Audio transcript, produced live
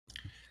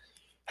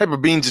Hey,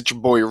 Beans, it's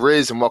your boy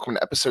Riz, and welcome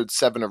to episode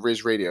 7 of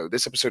Riz Radio.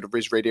 This episode of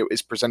Riz Radio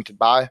is presented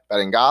by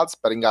Betting Gods.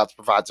 Betting Gods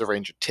provides a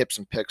range of tips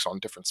and picks on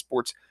different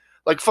sports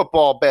like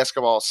football,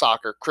 basketball,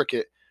 soccer,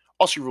 cricket,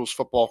 Aussie rules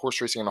football, horse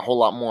racing, and a whole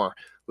lot more.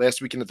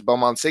 Last weekend at the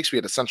Belmont Stakes, we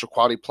had Essential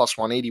Quality plus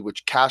 180,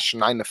 which cashed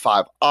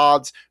 9-5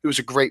 odds. It was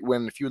a great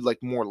win. If you would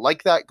like more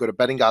like that, go to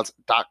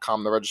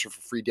bettinggods.com to register for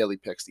free daily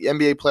picks. The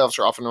NBA playoffs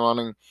are off and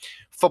running.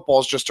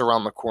 Football's just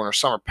around the corner.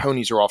 Summer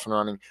ponies are off and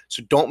running.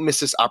 So don't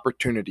miss this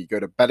opportunity. Go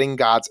to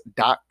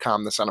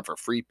bettinggods.com to sign up for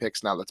free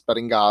picks now. That's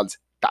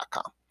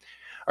bettinggods.com. All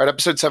right,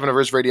 episode 7 of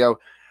Riz Radio.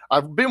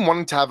 I've been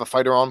wanting to have a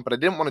fighter on, but I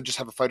didn't want to just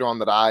have a fighter on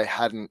that I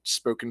hadn't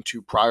spoken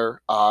to prior.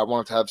 I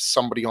wanted to have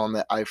somebody on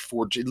that I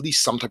forged at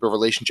least some type of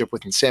relationship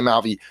with, and Sam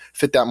Alvey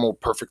fit that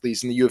mold perfectly.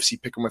 He's in the UFC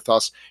picking with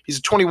us. He's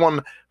a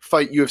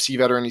 21-fight UFC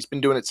veteran. He's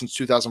been doing it since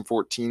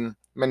 2014.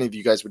 Many of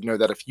you guys would know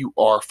that if you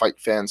are fight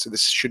fans, so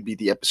this should be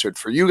the episode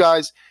for you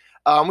guys.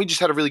 We just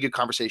had a really good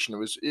conversation.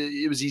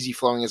 It was easy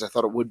flowing as I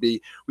thought it would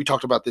be. We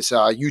talked about this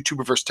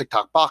YouTuber versus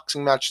TikTok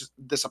boxing match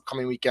this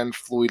upcoming weekend,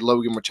 Floyd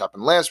Logan, which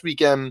happened last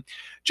weekend,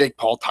 Jake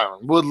Paul,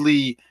 Tyron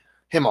Woodley,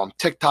 him on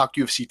TikTok,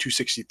 UFC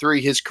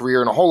 263, his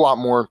career, and a whole lot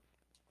more.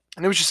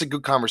 And it was just a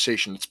good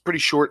conversation. It's pretty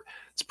short.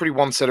 It's pretty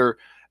one-sitter.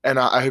 And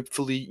I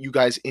hopefully you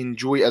guys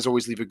enjoy. As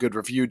always, leave a good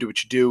review. Do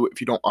what you do. If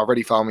you don't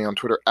already, follow me on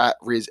Twitter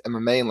at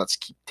RizMMA, and let's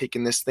keep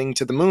taking this thing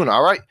to the moon.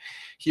 All right,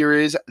 here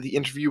is the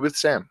interview with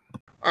Sam.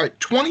 All right,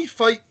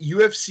 20-fight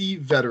UFC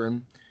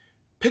veteran,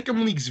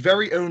 Pick'em League's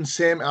very own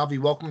Sam Alvey.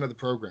 Welcome to the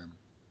program.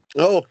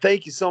 Oh,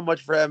 thank you so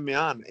much for having me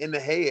on. And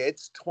hey,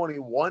 it's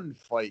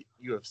 21-fight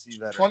UFC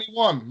veteran.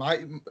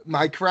 21.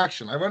 My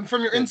correction. I went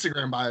from your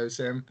Instagram bio,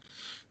 Sam.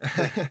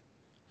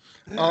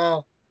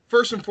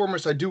 First and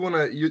foremost, I do want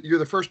to. You're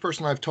the first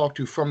person I've talked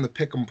to from the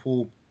Pick'em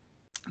pool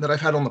that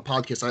I've had on the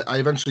podcast. I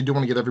eventually do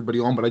want to get everybody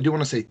on, but I do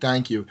want to say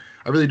thank you.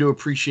 I really do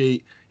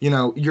appreciate,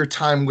 your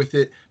time with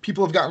it.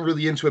 People have gotten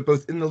really into it,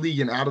 both in the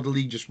league and out of the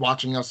league, just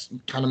watching us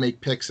kind of make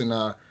picks. And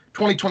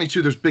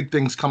 2022, there's big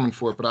things coming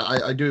for it, but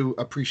I do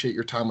appreciate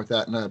your time with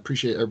that, and I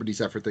appreciate everybody's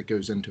effort that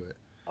goes into it.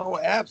 Oh,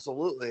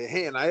 absolutely.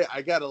 Hey, and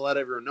I got to let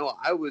everyone know,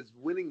 I was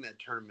winning that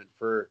tournament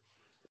for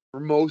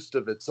most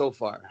of it so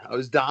far. I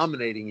was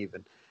dominating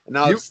even. And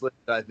now it's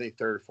slipped, I think,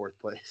 3rd or 4th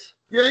place.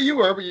 Yeah, you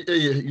were, but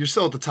you're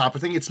still at the top. I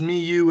think it's me,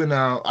 you, and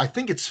I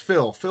think it's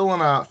Phil. Phil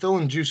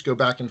and Juice go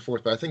back and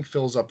forth, but I think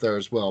Phil's up there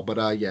as well. But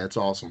yeah, it's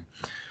awesome.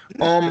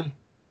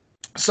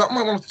 Something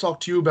I wanted to talk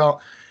to you about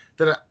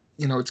that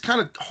it's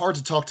kind of hard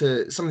to talk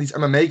to some of these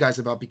MMA guys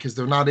about because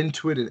they're not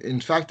into it.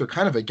 In fact, they're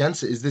kind of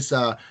against it. Is this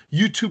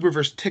YouTuber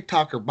versus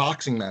TikToker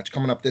boxing match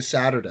coming up this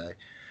Saturday?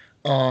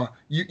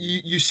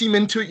 You seem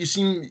into it. You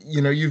seem,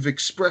 you've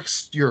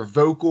expressed your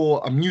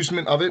vocal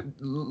amusement of it.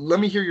 Let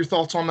me hear your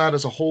thoughts on that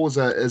as a whole,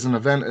 as an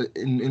event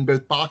in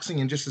both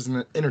boxing and just as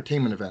an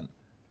entertainment event.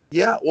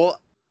 Yeah,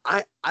 well,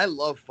 I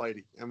love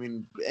fighting. I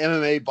mean,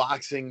 MMA,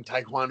 boxing,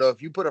 taekwondo.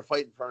 If you put a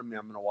fight in front of me,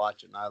 I'm going to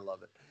watch it, and I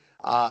love it.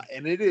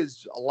 And it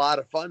is a lot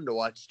of fun to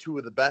watch two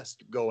of the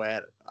best go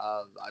at it.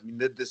 I mean,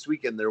 this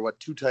weekend there were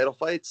 2 title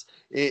fights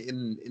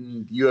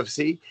in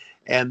UFC,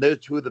 and they're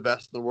 2 of the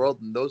best in the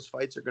world, and those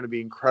fights are going to be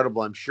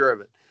incredible. I'm sure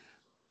of it.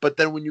 But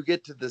then when you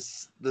get to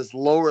this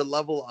lower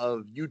level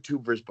of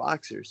YouTube versus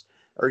boxers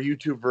or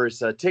YouTube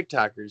versus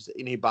TikTokers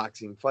in a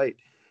boxing fight,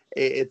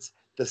 it's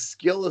the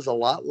skill is a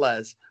lot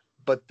less,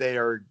 but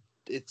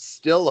it's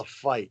still a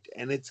fight,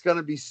 and it's going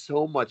to be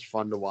so much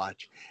fun to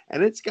watch.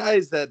 And it's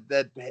guys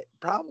that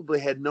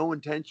probably had no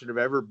intention of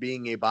ever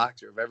being a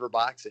boxer, of ever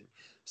boxing,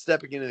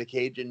 stepping into the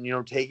cage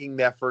and, taking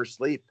that first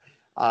leap.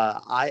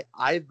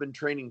 I've been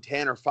training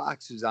Tanner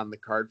Fox, who's on the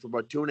card, for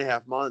about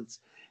 2.5 months.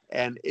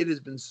 And it has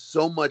been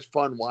so much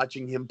fun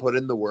watching him put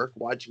in the work,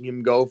 watching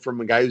him go from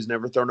a guy who's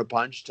never thrown a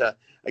punch to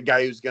a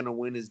guy who's going to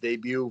win his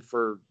debut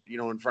for,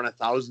 in front of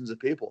thousands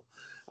of people.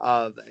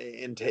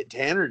 And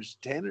Tanner's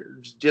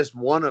just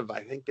one of,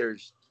 I think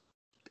there's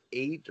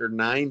 8 or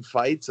 9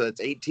 fights. So it's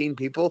 18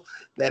 people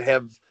that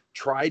have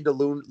tried to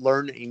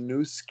learn a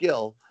new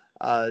skill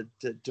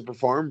to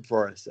perform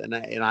for us. And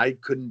I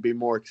couldn't be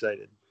more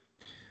excited.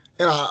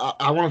 And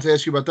I wanted to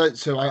ask you about that.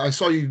 So I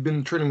saw you've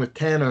been training with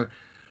Tanner.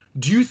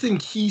 Do you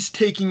think he's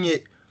taking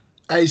it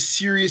as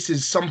serious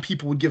as some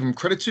people would give him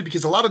credit to?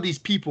 Because a lot of these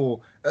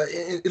people,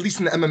 at least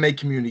in the MMA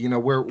community,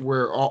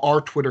 where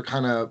our Twitter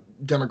kind of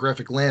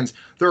demographic lands,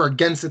 they're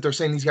against it. They're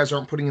saying these guys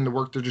aren't putting in the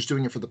work. They're just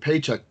doing it for the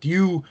paycheck.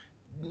 Do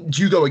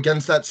you go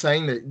against that,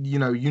 saying that,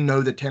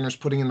 that Tanner's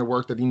putting in the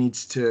work that he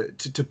needs to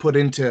put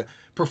in to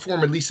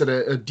perform at least at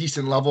a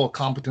decent level, a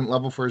competent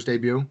level for his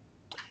debut?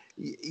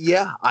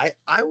 Yeah,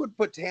 I would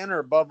put Tanner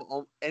above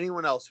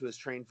anyone else who has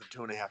trained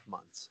for 2.5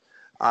 months.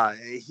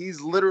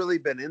 He's literally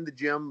been in the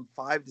gym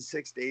 5 to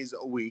 6 days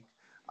a week,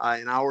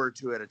 an hour or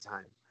 2 at a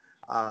time.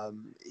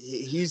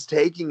 He's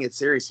taking it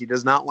serious. He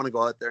does not want to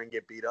go out there and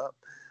get beat up.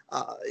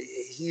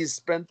 He's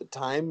spent the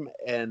time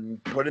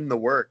and put in the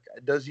work.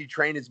 Does he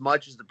train as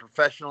much as the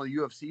professional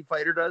UFC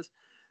fighter does?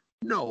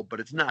 No, but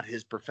it's not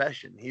his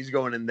profession. He's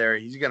going in there.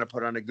 He's going to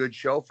put on a good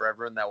show for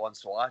everyone that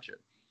wants to watch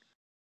it.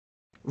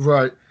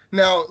 Right.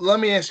 Now, let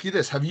me ask you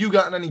this. Have you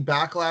gotten any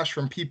backlash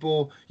from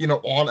people,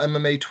 on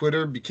MMA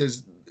Twitter?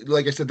 Because,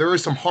 like I said, there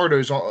is some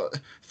hardos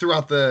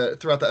throughout the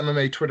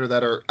MMA Twitter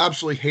that are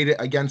absolutely hate it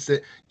against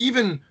it.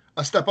 Even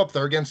a step up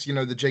there against,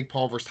 the Jake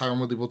Paul versus Tyron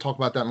Woodley. We'll talk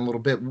about that in a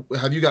little bit.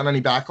 Have you gotten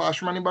any backlash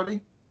from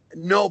anybody?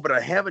 No, but I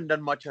haven't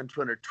done much on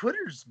Twitter.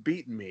 Twitter's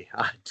beaten me.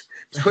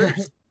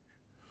 Twitter's a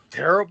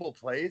terrible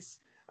place.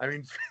 I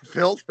mean,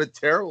 filled with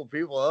terrible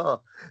people.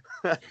 Oh,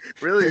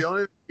 really? The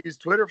only thing I use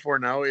Twitter for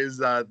now is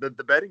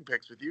the betting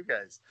picks with you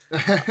guys.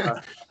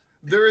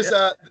 There is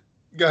Yeah.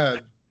 go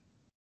ahead.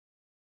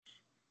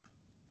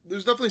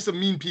 There's definitely some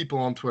mean people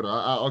on Twitter.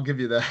 I'll give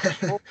you that.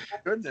 Oh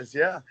goodness,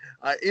 yeah.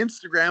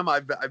 Instagram,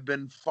 I've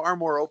been far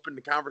more open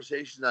to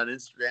conversations on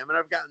Instagram, and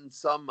I've gotten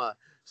some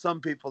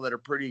people that are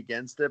pretty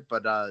against it.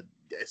 But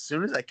as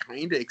soon as I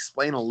kind of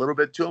explain a little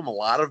bit to them, a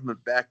lot of them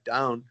have backed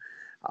down.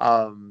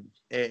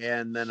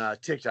 And then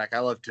TikTok, I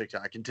love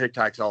TikTok, and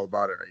TikTok's all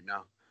about it right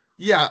now.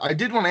 Yeah, I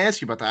did want to ask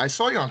you about that. I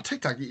saw you on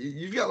TikTok.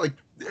 You've got like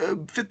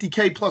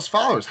 50K plus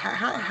followers.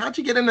 How'd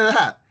you get into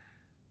that?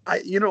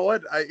 You know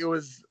what?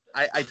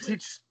 I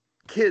teach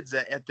kids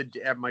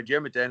at my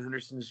gym at Dan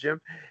Henderson's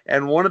gym,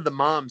 and one of the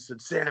moms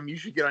said, "Sam, you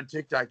should get on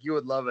TikTok. You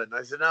would love it." And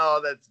I said,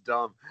 "No, that's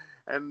dumb."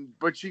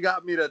 But she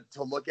got me to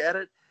look at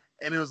it,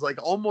 and it was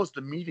like almost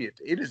immediate.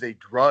 It is a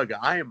drug.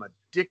 I am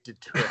addicted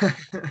to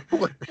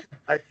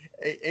it.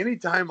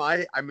 Anytime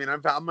I'm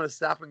gonna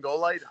stop and go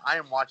light, I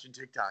am watching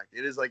TikTok.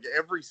 It is like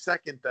every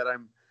second that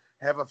I'm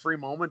have a free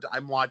moment,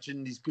 I'm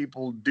watching these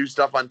people do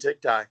stuff on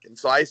TikTok, and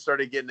so I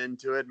started getting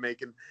into it,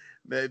 making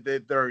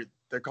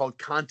they're called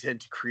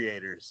content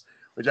creators,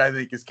 which I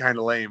think is kind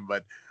of lame,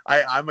 but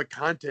I'm a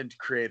content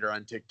creator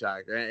on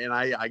TikTok, and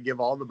I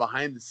give all the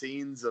behind the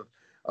scenes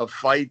of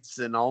fights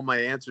and all my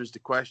answers to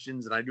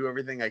questions, and I do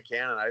everything I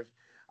can, and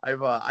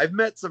I've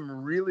met some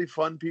really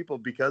fun people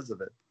because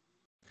of it.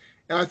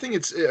 And I think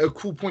it's a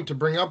cool point to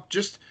bring up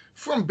just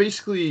from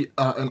basically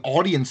an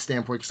audience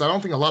standpoint, because I don't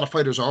think a lot of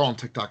fighters are on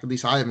TikTok. At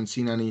least I haven't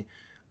seen any,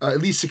 at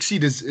least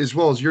succeed as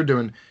well as you're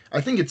doing.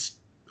 I think it's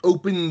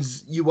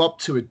opens you up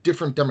to a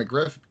different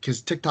demographic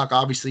because TikTok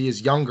obviously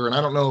is younger. And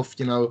I don't know if,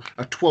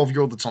 a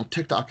 12-year-old that's on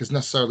TikTok is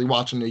necessarily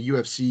watching a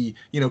UFC,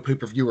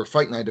 pay-per-view or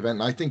fight night event.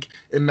 And I think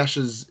it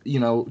meshes,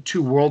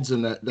 two worlds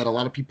in that a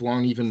lot of people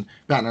aren't even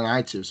batting an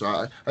eye to. So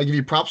I give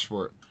you props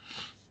for it.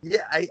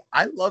 Yeah,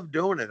 I love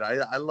doing it.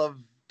 I love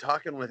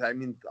talking with. I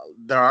mean,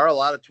 there are a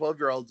lot of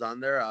 12-year-olds on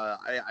there.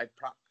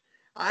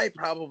 I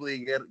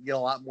probably get a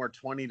lot more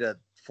 20 to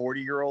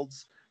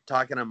 40-year-olds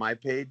talking on my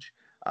page.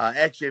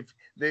 Actually,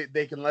 if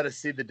they can let us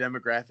see the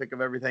demographic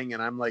of everything,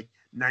 and I'm like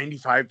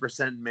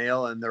 95%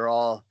 male, and they're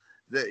all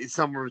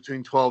somewhere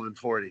between 12 and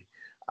 40.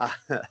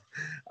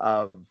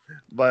 Uh,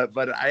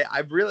 but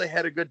I've really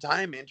had a good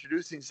time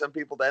introducing some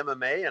people to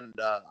MMA, and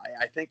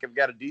I think I've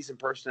got a decent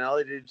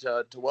personality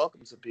to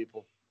welcome some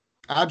people.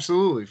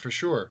 Absolutely, for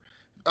sure.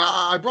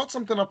 I brought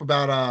something up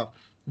about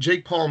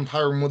Jake Paul and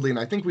Tyron Woodley, and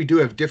I think we do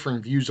have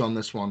different views on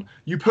this one.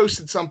 You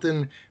posted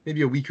something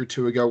maybe a week or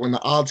two ago when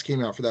the odds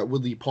came out for that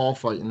Woodley Paul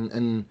fight,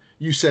 and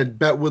you said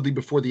bet Woodley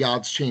before the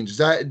odds change. Is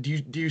that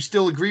do you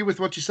still agree with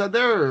what you said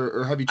there,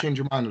 or have you changed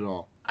your mind at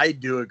all? I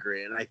do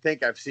agree, and I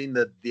think I've seen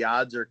that the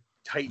odds are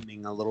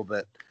tightening a little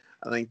bit.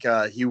 I think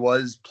he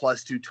was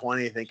plus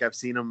 220. I think I've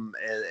seen him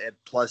at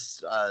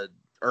plus,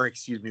 or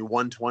excuse me,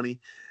 120,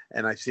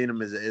 and I've seen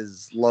him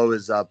as low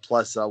as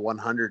plus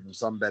 100 in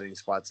some betting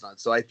spots. Not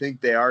so. I think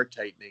they are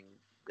tightening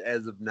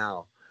as of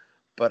now,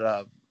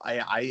 but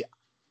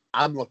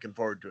I'm looking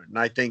forward to it, and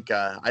I think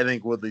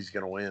Woodley's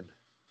going to win.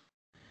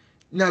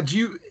 Now, do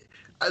you?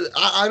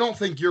 I don't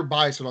think you're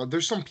biased at all.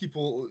 There's some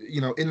people,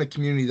 in the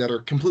community that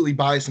are completely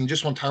biased and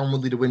just want Tyron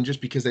Woodley to win just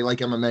because they like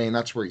MMA and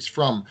that's where he's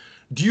from.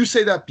 Do you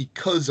say that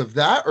because of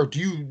that, or do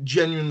you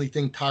genuinely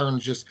think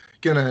Tyron's just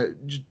gonna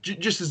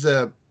just as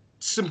a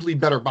simply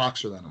better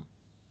boxer than him?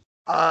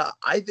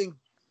 I think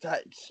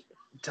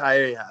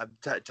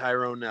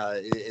Tyrone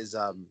is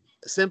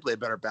simply a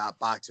better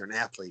boxer and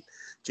athlete.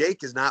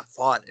 Jake has not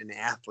fought an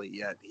athlete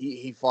yet.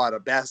 He fought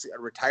a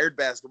retired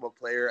basketball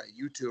player,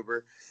 a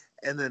YouTuber,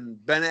 and then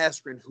Ben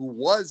Askren, who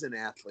was an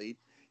athlete,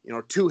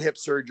 2 hip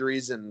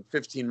surgeries and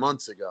 15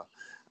 months ago.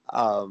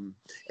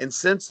 And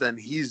since then,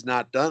 he's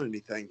not done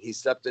anything. He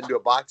stepped into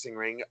a boxing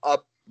ring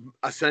up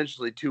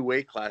essentially 2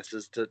 weight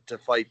classes to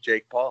fight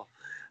Jake Paul.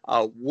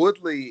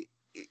 Woodley,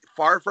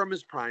 far from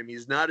his prime,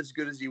 he's not as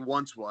good as he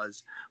once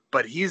was,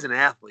 but he's an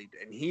athlete,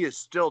 and he is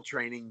still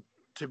training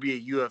to be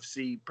a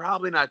UFC,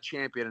 probably not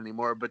champion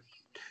anymore, but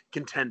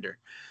contender.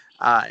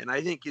 And I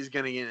think he's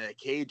going to get in a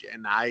cage,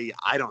 and I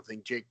don't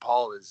think Jake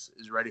Paul is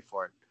ready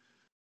for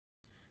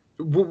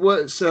it.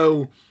 What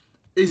so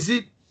is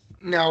it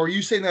now? Are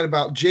you saying that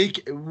about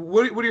Jake?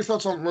 What are your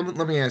thoughts on?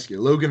 Let me ask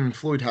you. Logan and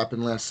Floyd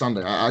happened last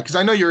Sunday because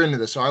I know you're into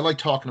this, so I like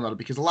talking about it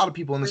because a lot of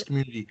people in this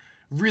community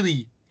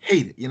really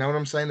hate it. You know what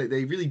I'm saying?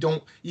 They really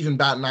don't even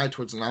bat an eye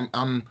towards it. And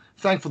I'm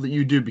thankful that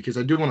you do because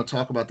I do want to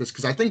talk about this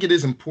because I think it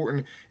is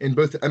important in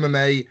both the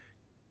MMA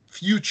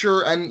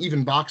future and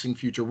even boxing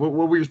future. What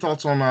were your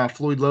thoughts on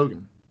Floyd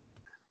Logan?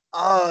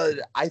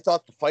 I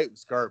thought the fight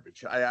was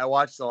garbage. I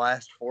watched the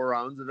last 4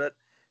 rounds of it,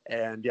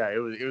 and yeah, it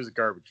was a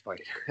garbage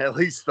fight. At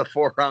least the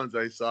 4 rounds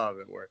I saw of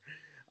it were.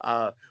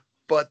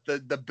 But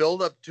the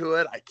build up to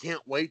it, I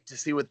can't wait to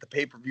see what the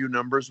pay-per-view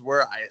numbers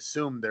were. I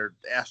assume they're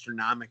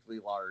astronomically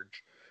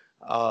large.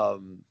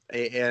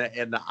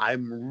 And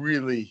I'm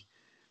really,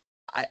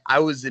 I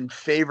was in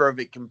favor of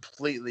it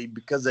completely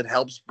because it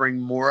helps bring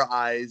more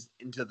eyes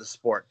into the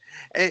sport.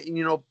 And,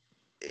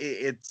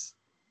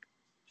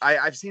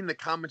 I've seen the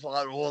comments a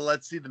lot. Well,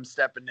 let's see them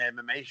step into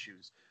MMA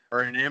shoes or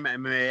an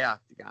MMA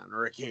octagon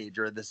or a cage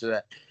or this or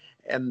that.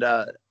 And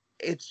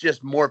it's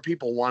just more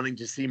people wanting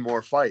to see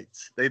more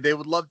fights. They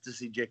would love to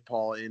see Jake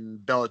Paul in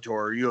Bellator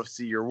or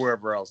UFC or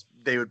wherever else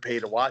they would pay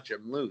to watch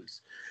him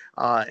lose.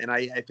 And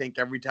I think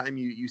every time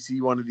you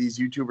see one of these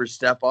YouTubers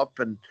step up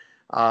and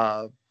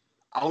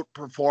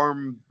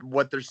outperform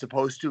what they're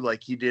supposed to,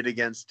 like he did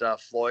against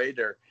Floyd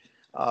or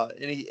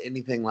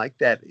anything like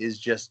that, is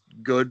just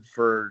good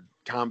for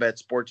combat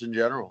sports in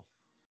general.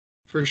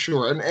 For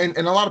sure. And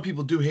a lot of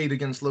people do hate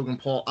against Logan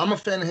Paul. I'm a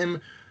fan of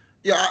him.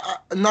 Yeah,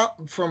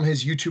 not from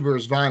his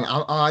YouTubers Vine.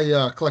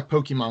 I collect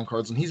Pokemon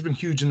cards, and he's been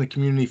huge in the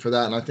community for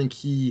that. And I think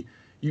he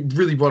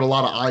really brought a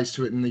lot of eyes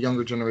to it in the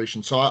younger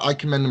generation. So I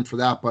commend him for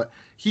that. But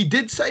he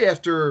did say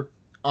after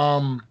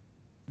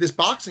this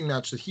boxing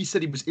match that he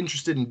said he was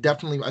interested in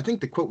definitely, I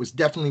think the quote was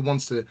definitely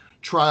wants to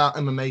try out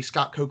MMA.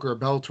 Scott Coker of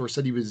Bellator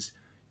said he was,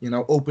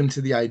 open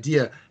to the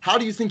idea. How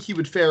do you think he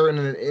would fare in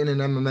an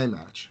MMA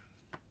match?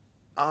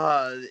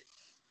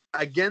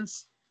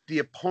 Against the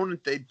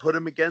opponent they'd put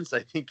him against,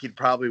 I think he'd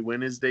probably win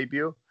his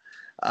debut.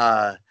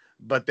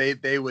 But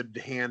they would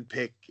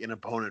handpick an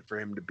opponent for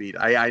him to beat.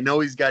 I know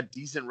he's got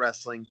decent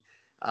wrestling.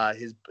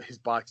 His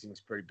boxing is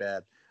pretty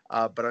bad.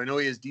 But I know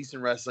he has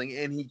decent wrestling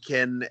and he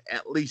can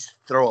at least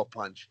throw a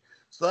punch.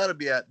 So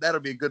that'll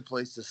be a good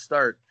place to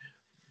start.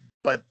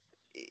 But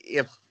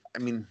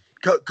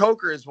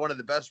Coker is one of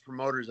the best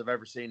promoters I've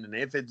ever seen. And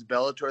if it's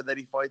Bellator that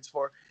he fights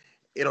for,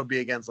 it'll be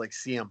against like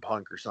CM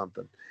Punk or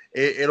something.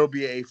 It'll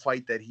be a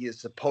fight that he is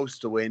supposed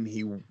to win.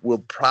 He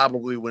will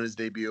probably win his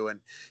debut, and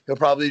he'll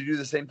probably do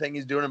the same thing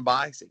he's doing in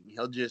boxing.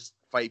 He'll just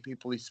fight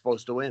people he's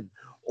supposed to win,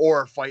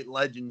 or fight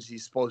legends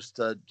he's supposed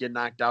to get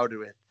knocked out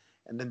with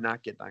and then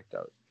not get knocked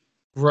out.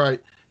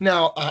 Right.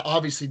 Now,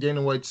 obviously,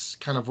 Dana White's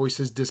kind of voiced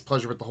his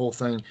displeasure with the whole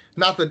thing.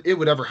 Not that it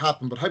would ever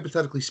happen, but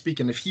hypothetically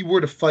speaking, if he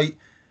were to fight,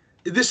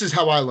 this is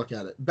how I look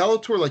at it.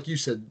 Bellator, like you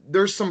said,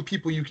 there's some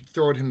people you could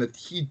throw at him that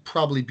he'd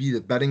probably be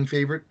the betting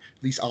favorite,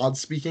 at least odds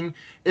speaking.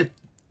 If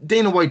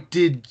Dana White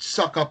did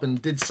suck up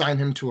and did sign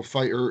him to a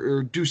fight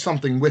or do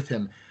something with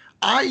him,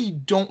 I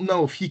don't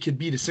know if he could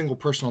beat a single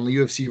person on the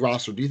UFC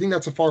roster. Do you think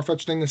that's a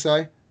far-fetched thing to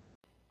say?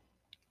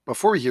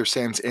 Before we hear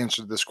Sam's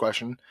answer to this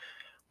question,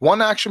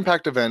 one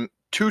action-packed event,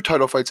 2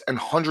 title fights, and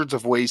hundreds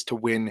of ways to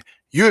win.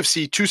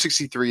 UFC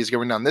 263 is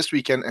going down this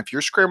weekend. And if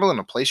you're scrambling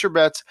to place your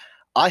bets,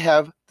 I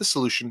have the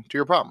solution to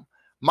your problem.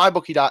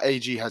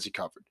 MyBookie.ag has you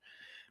covered.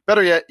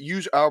 Better yet,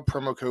 use our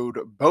promo code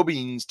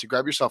BOBEANS to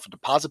grab yourself a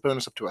deposit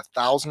bonus up to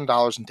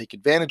 $1,000 and take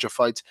advantage of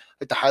fights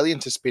like the highly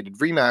anticipated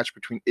rematch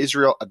between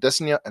Israel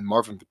Adesanya and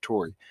Marvin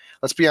Vettori.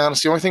 Let's be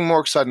honest, the only thing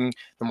more exciting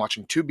than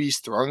watching two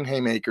beasts throwing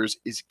haymakers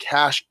is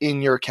cash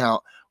in your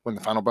account when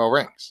the final bell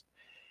rings.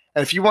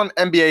 And if you want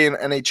NBA and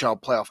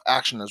NHL playoff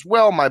action as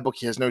well,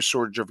 MyBookie has no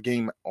shortage of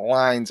game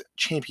lines,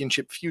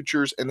 championship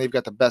futures, and they've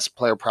got the best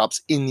player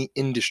props in the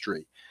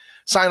industry.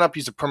 Sign up,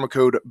 use the promo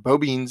code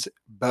BOBEANS,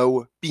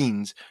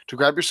 to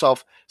grab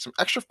yourself some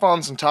extra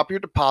funds on top of your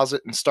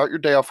deposit and start your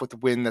day off with a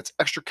win that's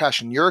extra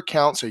cash in your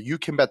account so you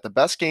can bet the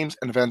best games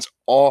and events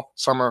all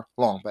summer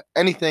long. But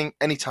anything,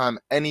 anytime,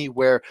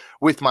 anywhere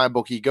with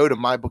MyBookie. Go to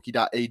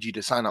mybookie.ag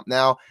to sign up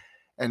now.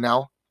 And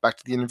now, back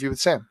to the interview with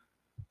Sam.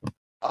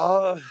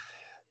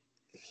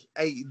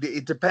 Hey,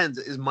 it depends.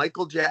 Is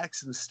Michael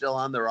Jackson still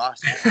on the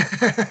roster?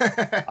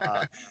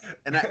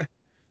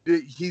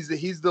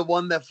 He's the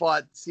one that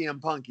fought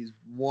CM Punk. He's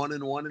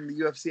 1-1 in the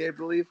UFC, I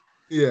believe.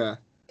 Yeah.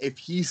 If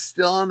he's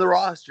still on the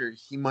roster,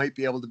 he might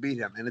be able to beat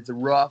him, and it's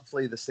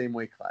roughly the same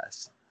weight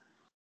class.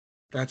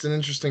 That's an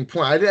interesting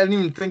point. I didn't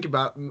even think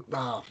about.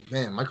 Oh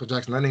man, Michael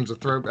Jackson. That name's a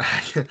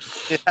throwback.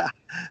 Yeah.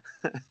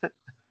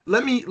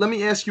 Let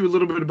me ask you a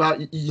little bit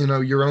about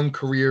your own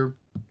career.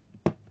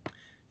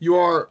 You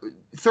are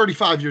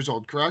 35 years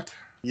old, correct?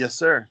 Yes,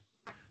 sir.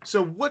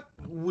 So what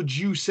would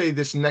you say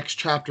this next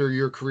chapter of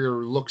your career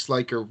looks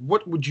like, or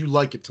what would you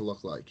like it to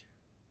look like?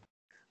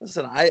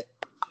 Listen,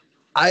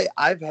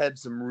 I've had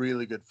some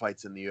really good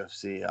fights in the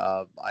UFC.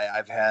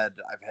 I've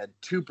had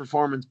 2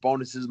 performance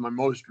bonuses. My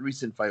most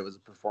recent fight was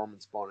a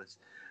performance bonus.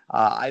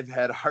 I've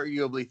had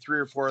arguably 3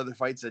 or 4 other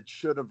fights that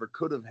should have or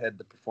could have had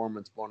the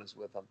performance bonus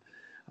with them.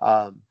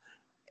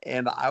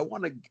 And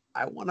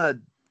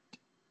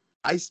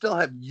I still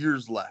have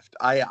years left.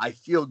 I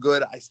feel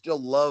good. I still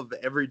love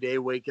every day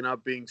waking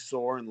up being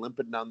sore and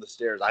limping down the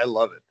stairs. I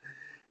love it.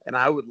 And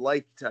I would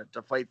like to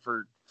fight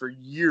for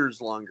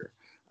years longer.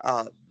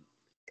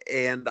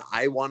 And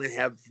I want to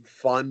have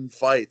fun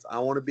fights. I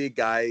want to be a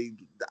guy.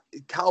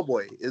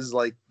 Cowboy is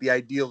like the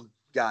ideal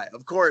guy.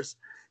 Of course,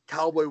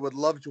 Cowboy would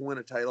love to win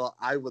a title.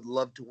 I would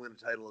love to win a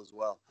title as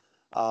well.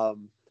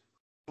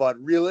 But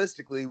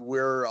realistically,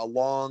 we're a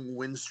long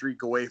win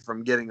streak away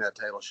from getting that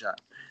title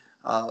shot.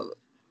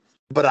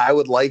 But I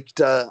would like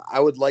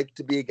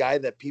to be a guy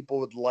that people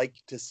would like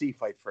to see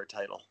fight for a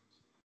title.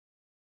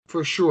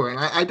 For sure. And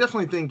I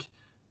definitely think,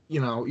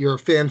 you're a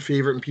fan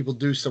favorite and people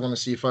do still want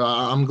to see you fight.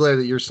 I'm glad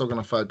that you're still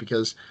going to fight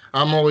because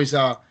I'm always,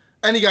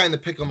 any guy in the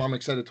pick'em I'm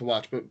excited to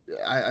watch, but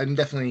I'm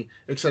definitely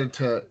excited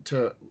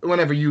to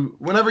whenever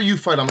you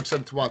fight, I'm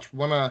excited to watch.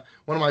 One of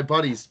my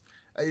buddies,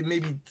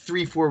 maybe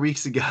 3-4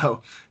 weeks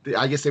ago,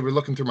 I guess they were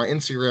looking through my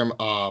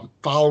Instagram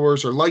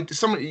followers or liked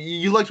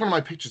you liked one of my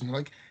pictures and they're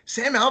like,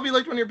 Sam Alvey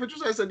liked one of your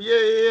pictures? I said,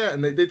 yeah.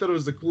 And they thought it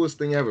was the coolest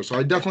thing ever. So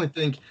I definitely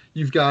think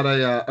you've got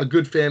a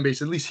good fan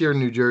base, at least here in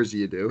New Jersey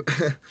you do.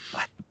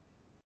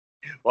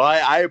 Well,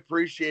 I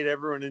appreciate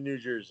everyone in New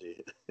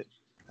Jersey.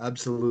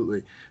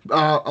 Absolutely.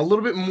 A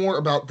little bit more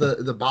about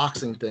the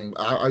boxing thing.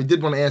 I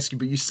did want to ask you,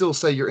 but you still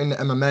say you're into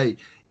MMA.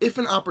 If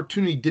an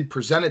opportunity did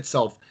present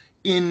itself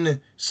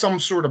in some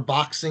sort of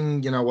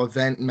boxing,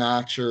 event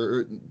match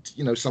or,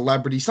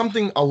 celebrity,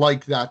 something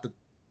like that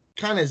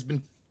kind of has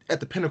been at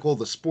the pinnacle of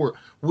the sport,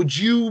 would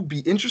you be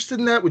interested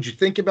in that? Would you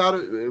think about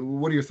it?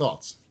 What are your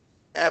thoughts?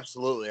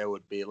 Absolutely, I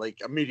would be.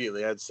 Like,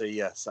 immediately, I'd say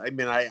yes. I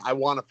mean, I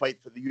want to fight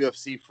for the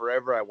UFC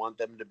forever. I want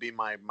them to be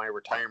my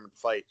retirement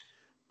fight.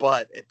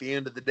 But at the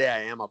end of the day,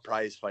 I am a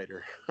prize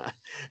fighter,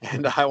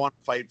 and I want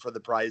to fight for the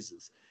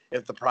prizes.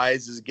 If the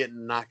prize is getting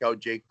to knock out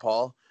Jake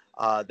Paul,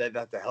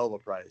 that's a hell of a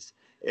prize.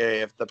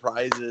 If the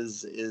prize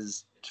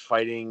is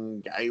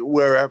fighting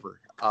wherever,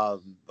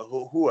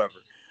 whoever,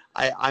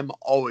 I've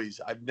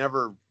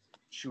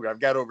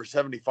got over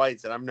 70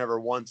 fights, and I've never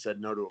once said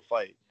no to a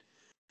fight.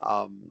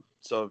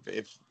 So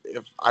if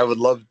I would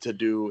love to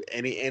do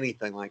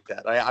anything like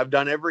that. I've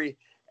done every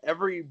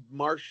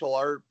martial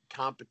art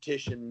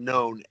competition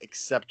known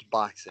except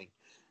boxing,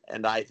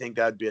 and I think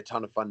that'd be a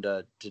ton of fun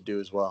to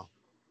do as well.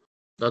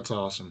 That's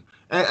awesome.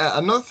 And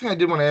another thing I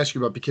did want to ask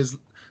you about, because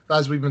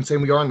as we've been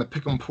saying, we are in the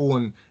pick'em pool,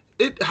 and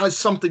it has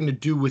something to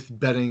do with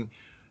betting.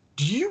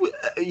 Do you,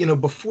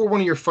 before one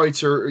of your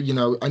fights, or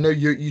I know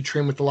you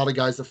train with a lot of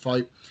guys that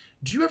fight.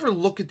 Do you ever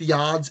look at the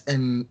odds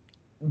and?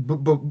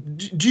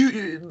 But do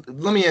you?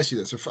 Let me ask you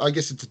this. I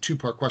guess it's a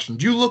two-part question.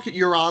 Do you look at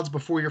your odds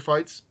before your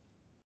fights?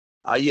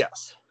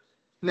 Yes.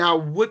 Now,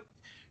 what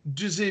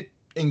does it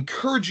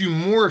encourage you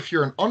more if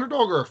you're an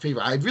underdog or a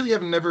favorite? I really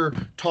have never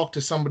talked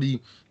to somebody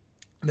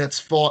that's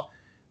fought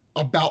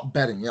about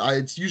betting.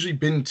 It's usually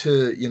been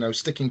to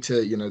sticking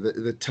to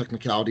the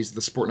technicalities of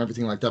the sport and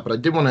everything like that. But I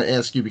did want to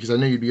ask you, because I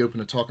know you'd be open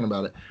to talking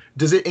about it.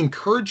 Does it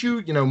encourage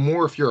you,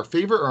 more if you're a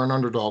favorite or an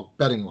underdog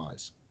betting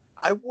wise?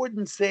 I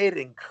wouldn't say it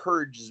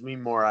encourages me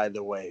more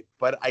either way,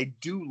 but I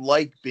do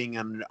like being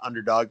an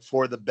underdog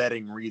for the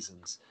betting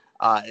reasons.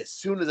 As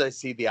soon as I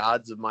see the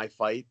odds of my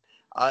fight,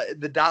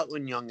 the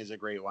Datlin Young is a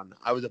great one.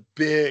 I was a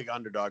big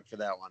underdog for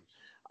that one.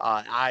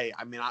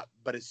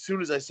 But as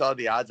soon as I saw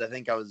the odds, I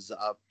think I was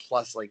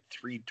plus like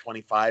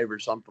 325 or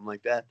something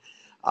like that.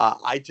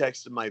 I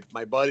texted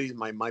my buddies,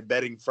 my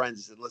betting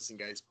friends, and said, listen,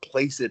 guys,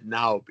 place it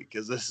now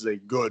because this is a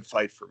good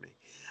fight for me.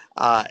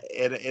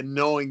 And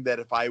knowing that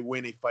if I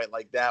win a fight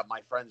like that,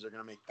 my friends are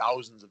going to make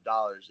thousands of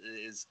dollars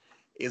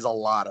is a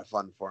lot of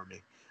fun for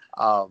me.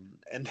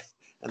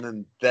 And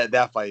then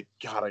that fight,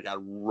 God, I got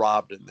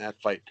robbed in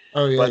that fight.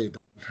 Oh yeah.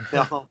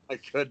 Oh my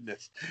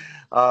goodness.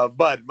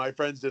 But my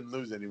friends didn't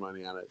lose any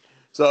money on it.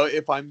 So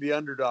if I'm the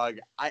underdog,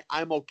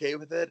 I'm okay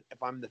with it.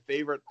 If I'm the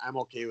favorite, I'm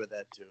okay with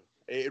that too.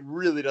 It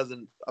really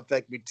doesn't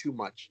affect me too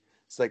much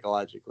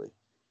psychologically.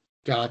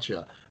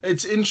 Gotcha.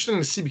 It's interesting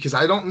to see because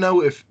I don't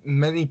know if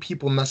many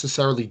people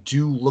necessarily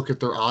do look at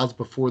their odds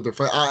before their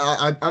fight.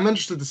 I'm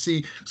interested to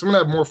see, because I'm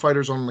going to have more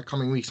fighters on in the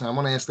coming weeks, and I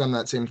want to ask them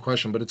that same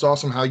question. But it's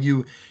awesome how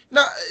you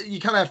kind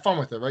of have fun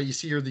with it, right? You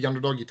see you're the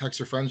underdog, you text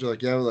your friends, you're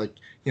like,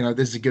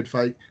 this is a good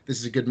fight. This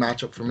is a good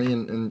matchup for me,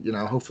 and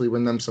hopefully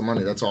win them some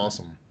money. That's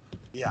awesome.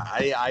 Yeah,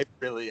 I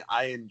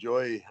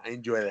enjoy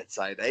that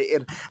side.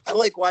 I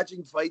like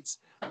watching fights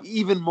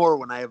even more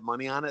when I have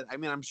money on it. I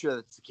mean, I'm sure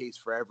that's the case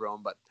for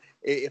everyone, but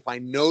if I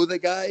know the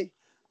guy,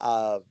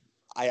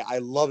 I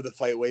love the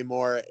fight way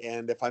more.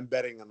 And if I'm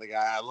betting on the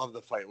guy, I love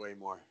the fight way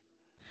more.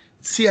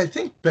 See, I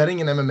think betting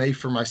in MMA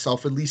for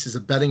myself, at least, is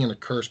a betting and a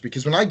curse.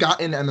 Because when I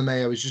got into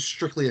MMA, I was just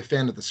strictly a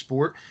fan of the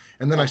sport.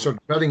 And then I started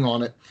betting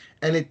on it.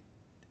 And it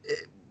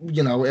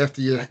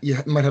after you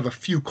might have a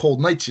few cold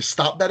nights, you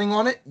stop betting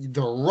on it.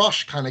 The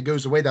rush kind of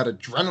goes away, that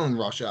adrenaline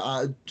rush.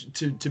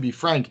 To be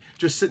frank,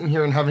 just sitting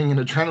here and having an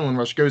adrenaline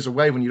rush goes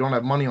away when you don't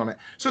have money on it.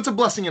 So it's a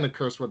blessing and a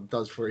curse what it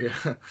does for you.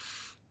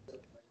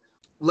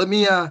 Let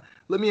me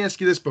ask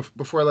you this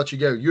before I let you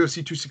go.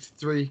 UFC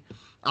 263,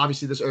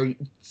 obviously or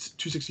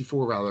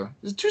 264 rather.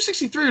 Is it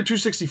 263 or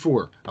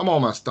 264? I'm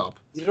all messed up.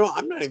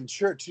 I'm not even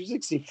sure.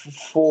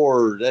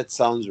 264. That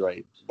sounds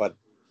right, but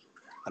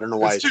I don't know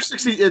why. It's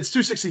 260. It's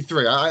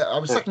 263. I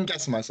was second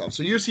guessing myself.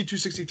 So UFC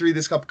 263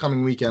 this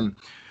upcoming weekend.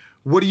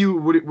 What are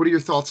your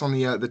thoughts on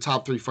the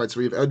top three fights?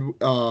 We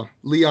have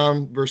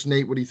Leon versus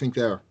Nate. What do you think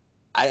there?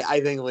 I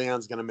think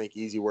Leon's going to make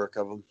easy work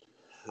of him.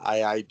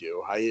 I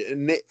do.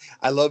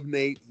 I love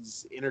Nate.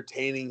 He's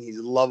entertaining. He's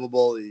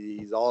lovable.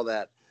 He's all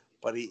that,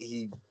 but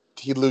he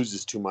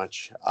loses too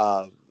much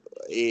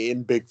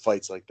in big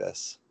fights like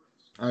this.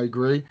 I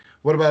agree.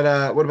 What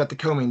about the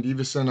co-main,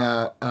 Davison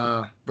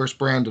versus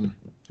Brandon?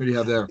 Who do you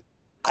have there?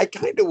 I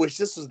kind of wish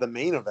this was the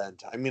main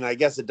event. I mean, I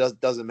guess it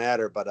doesn't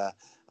matter, but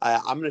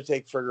I'm going to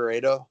take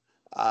Figueiredo.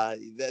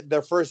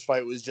 Their first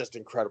fight was just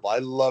incredible. I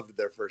loved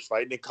their first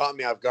fight, and it caught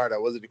me off guard. I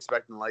wasn't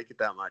expecting to like it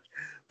that much,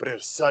 but it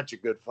was such a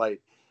good fight.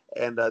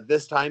 And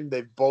this time,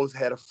 they've both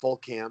had a full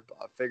camp.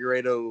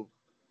 Figueiredo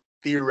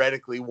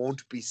theoretically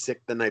won't be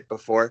sick the night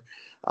before,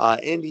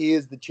 and he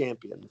is the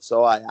champion.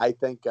 So I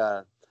think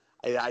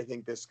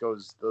this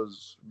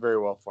goes very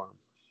well for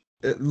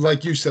him.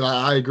 Like you said,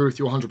 I agree with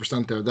you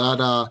 100% there.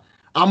 That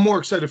I'm more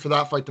excited for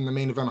that fight than the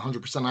main event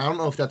 100%. I don't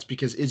know if that's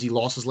because Izzy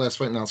lost his last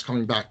fight and now it's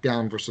coming back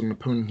down versus an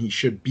opponent he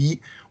should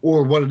beat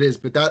or what it is.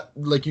 But that,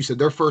 like you said,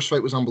 their first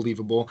fight was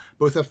unbelievable.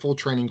 Both have full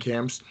training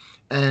camps.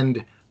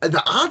 And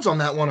the odds on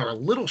that one are a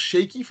little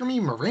shaky for me.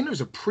 Moreno's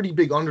a pretty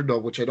big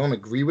underdog, which I don't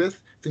agree with.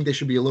 I think they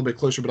should be a little bit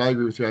closer, but I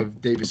agree with you. I have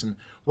Davison.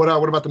 What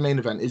about the main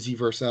event, Izzy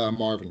versus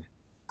Marvin?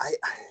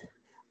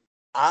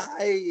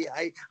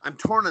 I'm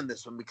torn on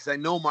this one because I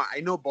know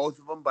both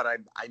of them, but I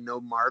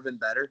know Marvin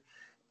better.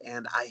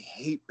 And I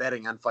hate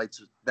betting on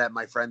fights that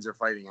my friends are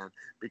fighting on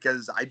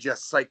because I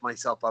just psych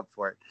myself up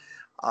for it.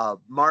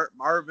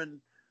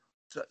 Marvin,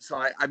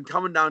 so I'm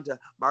coming down to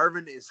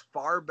Marvin is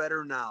far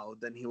better now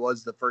than he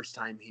was the first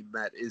time he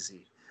met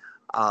Izzy.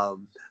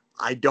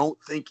 I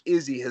don't think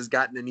Izzy has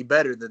gotten any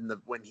better than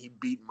when he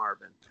beat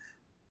Marvin.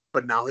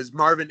 But now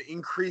Marvin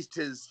increased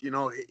his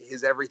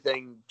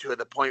everything to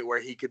the point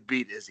where he could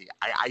beat Izzy.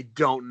 I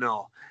don't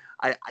know.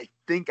 I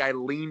think I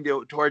leaned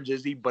towards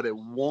Izzy, but it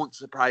won't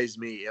surprise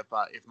me if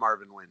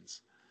Marvin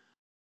wins.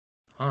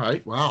 All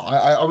right. Wow.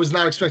 I was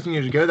not expecting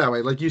you to go that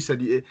way. Like you said,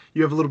 you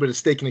have a little bit of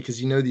stake in it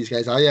because you know these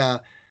guys.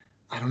 I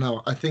don't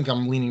know. I think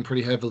I'm leaning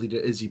pretty heavily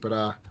to Izzy,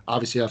 but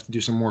obviously I have to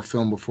do some more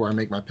film before I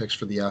make my picks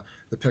for the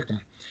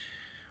pick'em.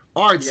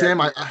 All right, yeah,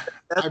 Sam. I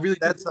really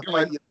that's the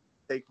fight you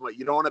take. What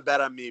you don't want to bet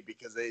on me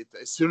because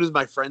as soon as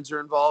my friends are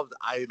involved,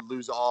 I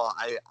lose all.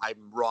 I'm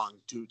wrong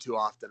too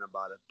often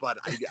about it. But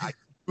I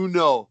do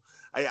know.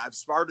 I've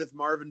sparred with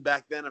Marvin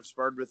back then. I've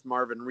sparred with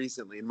Marvin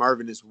recently, and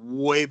Marvin is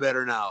way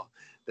better now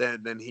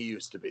than he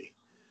used to be.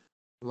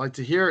 I'd like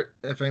to hear it.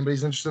 If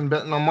anybody's interested in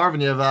betting on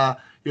Marvin, you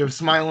have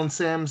Smiling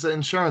Sam's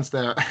insurance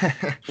there.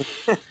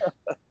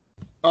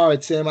 All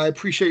right, Sam. I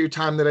appreciate your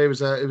time today.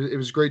 It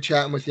was great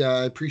chatting with you.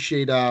 I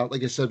appreciate,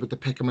 like I said, with the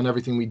pick'em and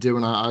everything we do,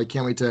 and I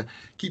can't wait to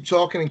keep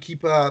talking and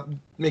keep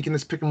making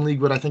this pick'em league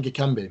what I think it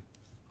can be.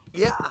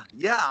 Yeah.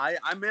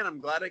 I'm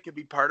glad I could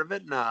be part of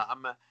it, and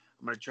I'm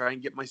going to try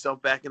and get myself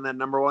back in that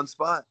number one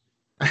spot.